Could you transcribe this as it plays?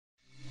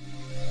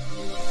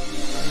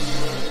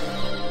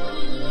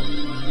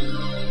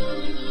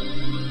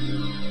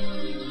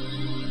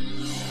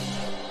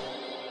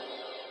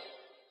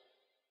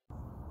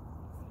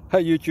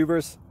Hey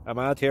YouTubers, I'm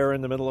out here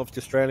in the middle of the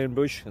Australian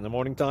bush in the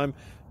morning time.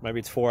 Maybe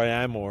it's 4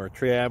 a.m. or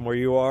 3 a.m. where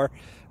you are.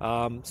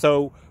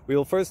 So we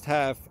will first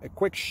have a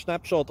quick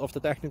snapshot of the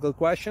technical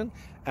question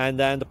and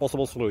then the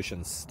possible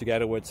solutions,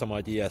 together with some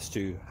ideas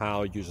to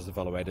how users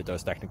evaluated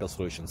those technical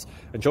solutions.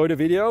 Enjoy the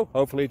video,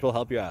 hopefully it will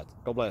help you out.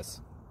 God bless.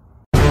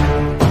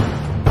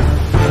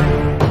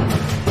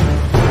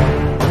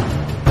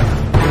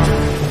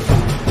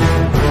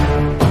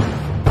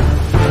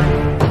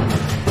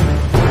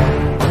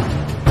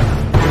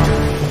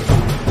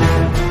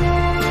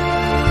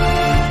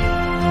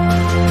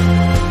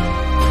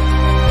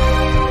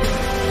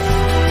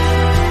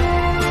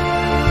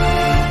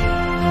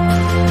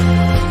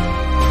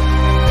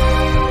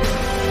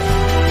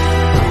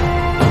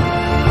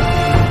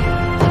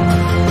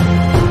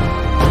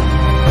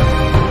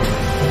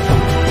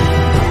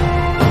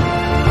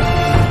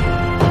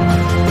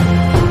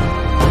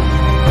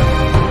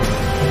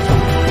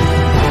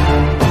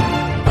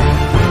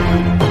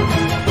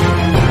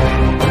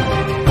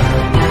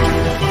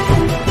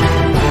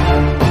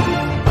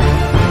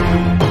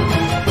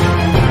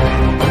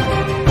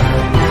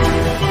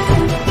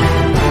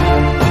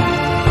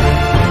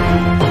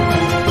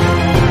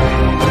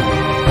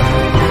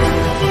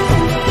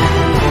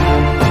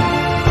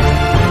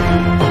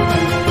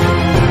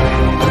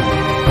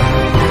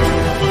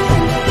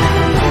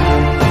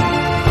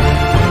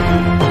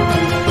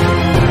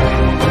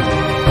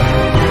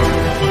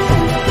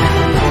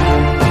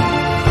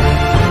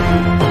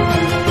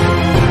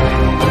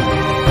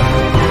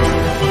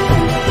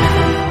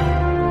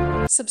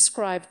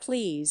 Subscribe,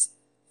 please.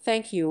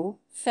 Thank you.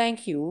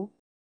 Thank you.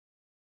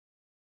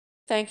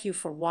 Thank you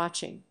for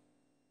watching.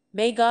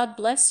 May God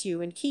bless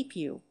you and keep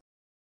you.